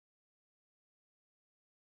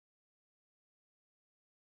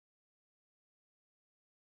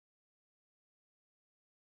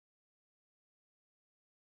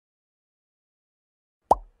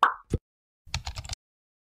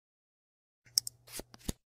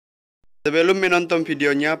Sebelum menonton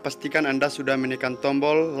videonya, pastikan Anda sudah menekan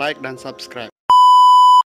tombol like dan subscribe.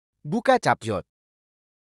 Buka Capcut.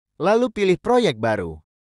 Lalu pilih proyek baru.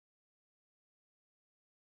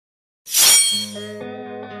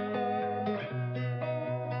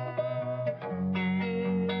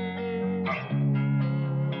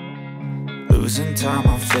 Losing time,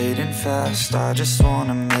 I'm fading fast. I just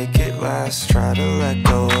wanna make it last. Try to let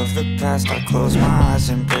go of the past. I close my eyes,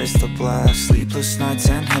 embrace the blast. Sleepless nights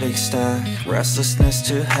and headaches stack. Restlessness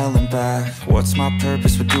to hell and back. What's my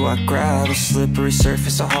purpose? What do I grab? A slippery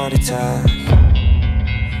surface, a heart attack.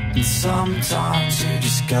 And sometimes you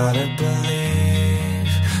just gotta believe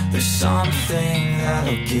there's something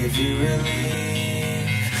that'll give you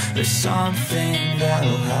relief. There's something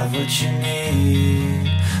that'll have what you need.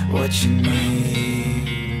 What you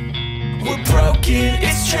need. We're broken,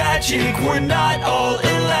 it's tragic. We're not all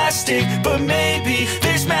elastic, but maybe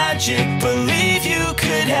there's magic. Believe you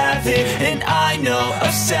could have it. And I know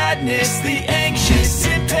of sadness, the anxious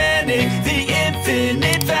and panic, the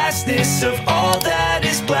infinite vastness of all that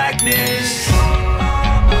is blackness.